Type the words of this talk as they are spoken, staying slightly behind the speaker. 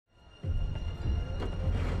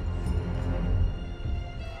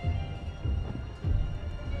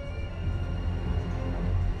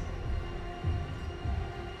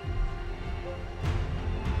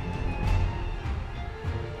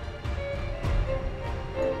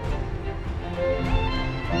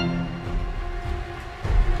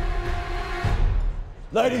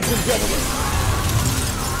Ladies and gentlemen.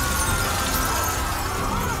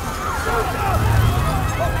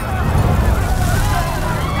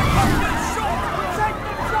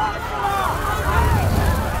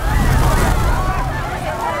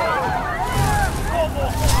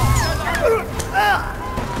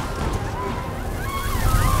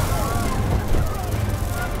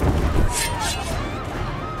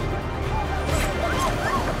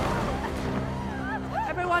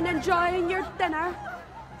 Everyone enjoying your dinner?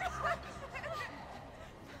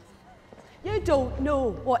 You don't know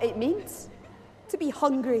what it means to be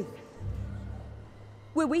hungry.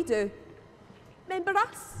 Well, we do. Remember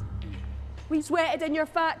us? We sweated in your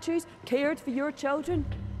factories, cared for your children.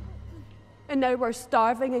 And now we're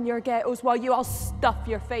starving in your ghettos while you all stuff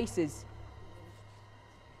your faces.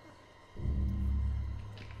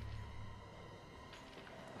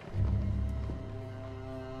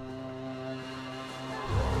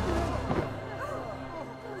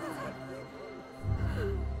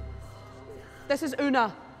 This is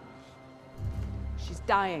Una. She's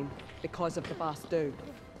dying because of the Bastille.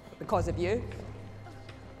 Because of you.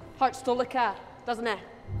 Hurts to look at, doesn't it?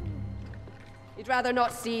 You'd rather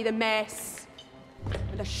not see the mess,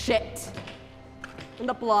 and the shit, and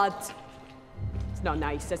the blood. It's not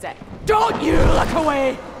nice, is it? Don't you look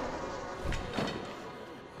away!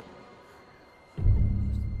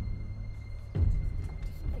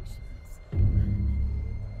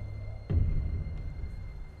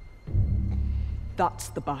 That's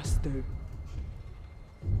the Bastille.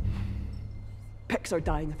 Pigs are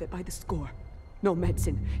dying of it by the score. No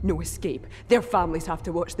medicine, no escape. Their families have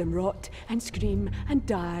to watch them rot and scream and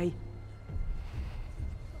die.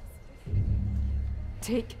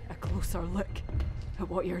 Take a closer look at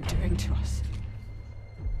what you're doing to us.